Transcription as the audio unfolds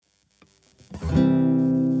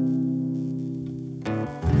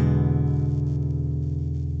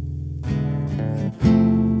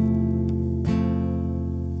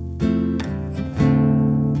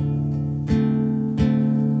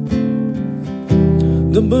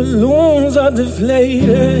The balloons are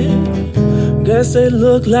deflated. Guess they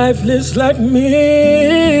look lifeless like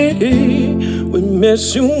me. We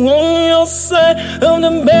miss you on your side of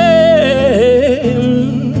the bed.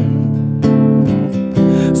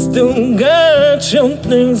 Still got your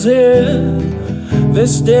things here. They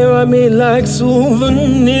stare at me like souvenirs.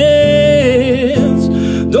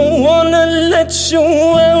 Don't wanna let you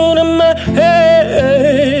out of my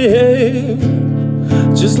head.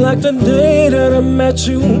 Just like the day that I met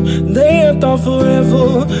you, they I thought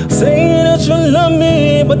forever. Saying that you love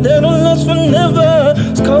me, but they don't last forever.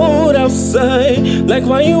 It's cold outside, like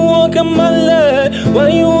why you walk in my life? Why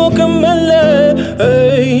you walk in my life?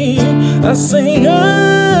 Hey, I say I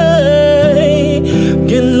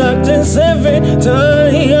get locked in every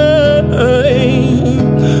time.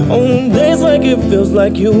 On days like it feels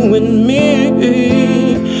like you and me.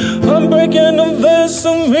 I'm breaking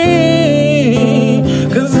anniversary,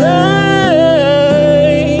 'cause I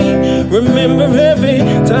remember every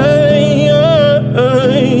time.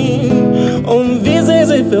 On these days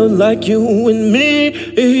it feels like you and me.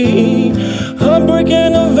 Heartbreak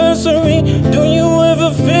anniversary, do you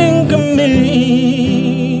ever think of me?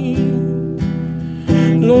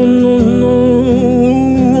 No, no, no.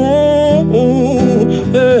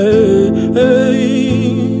 Hey, hey.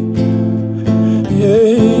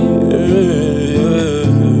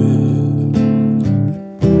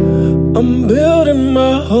 I'm building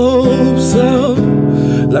my hopes up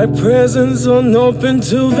like presents unopened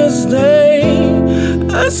to this day.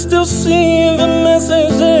 I still see the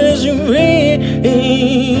messages you read.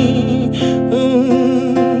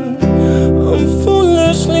 I'm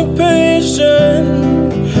foolishly patient,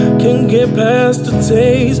 can't get past the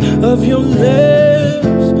taste of your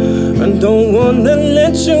lips, and don't wanna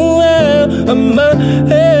let you out of my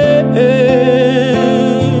head.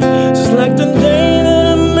 Just like the day that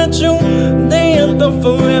I met you, they end up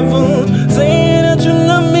forever. Saying that you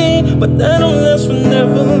love me, but that don't last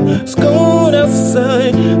forever. It's cold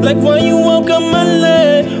outside, like why you walk on my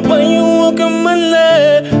leg? Why you walk on my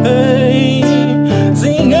leg?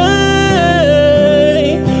 See, I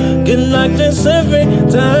get like this every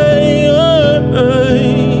time.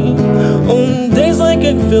 On days like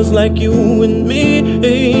it feels like you and me.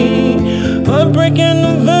 Heartbreak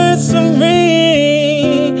anniversary,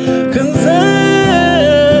 'cause I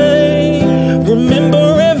remember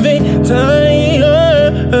every time.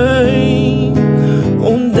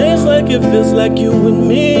 On days like it feels like you and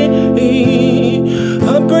me.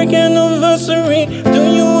 Heartbreak anniversary, do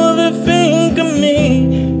you ever think of me?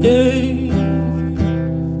 Yeah.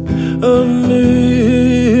 Of me.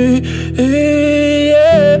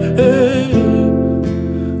 Yeah.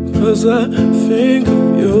 'Cause I think of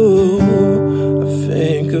you. I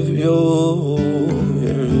think of you.